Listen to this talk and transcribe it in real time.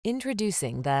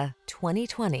Introducing the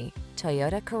 2020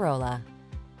 Toyota Corolla.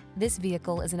 This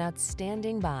vehicle is an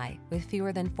outstanding buy with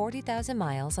fewer than 40,000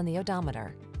 miles on the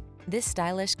odometer. This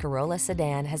stylish Corolla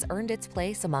sedan has earned its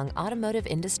place among automotive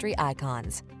industry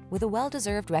icons. With a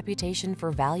well-deserved reputation for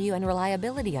value and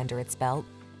reliability under its belt,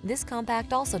 this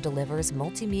compact also delivers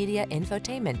multimedia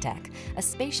infotainment tech, a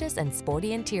spacious and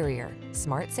sporty interior,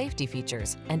 smart safety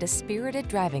features, and a spirited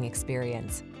driving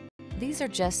experience. These are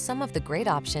just some of the great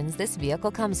options this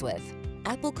vehicle comes with: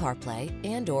 Apple CarPlay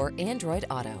and/or Android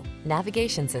Auto,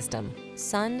 navigation system,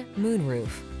 sun, moonroof,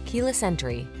 keyless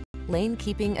entry, lane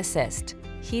keeping assist,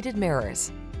 heated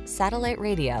mirrors, satellite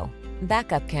radio,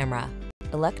 backup camera,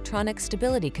 electronic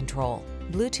stability control,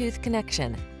 Bluetooth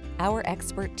connection. Our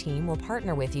expert team will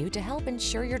partner with you to help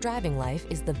ensure your driving life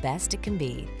is the best it can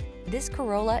be. This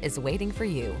Corolla is waiting for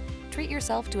you. Treat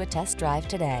yourself to a test drive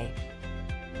today.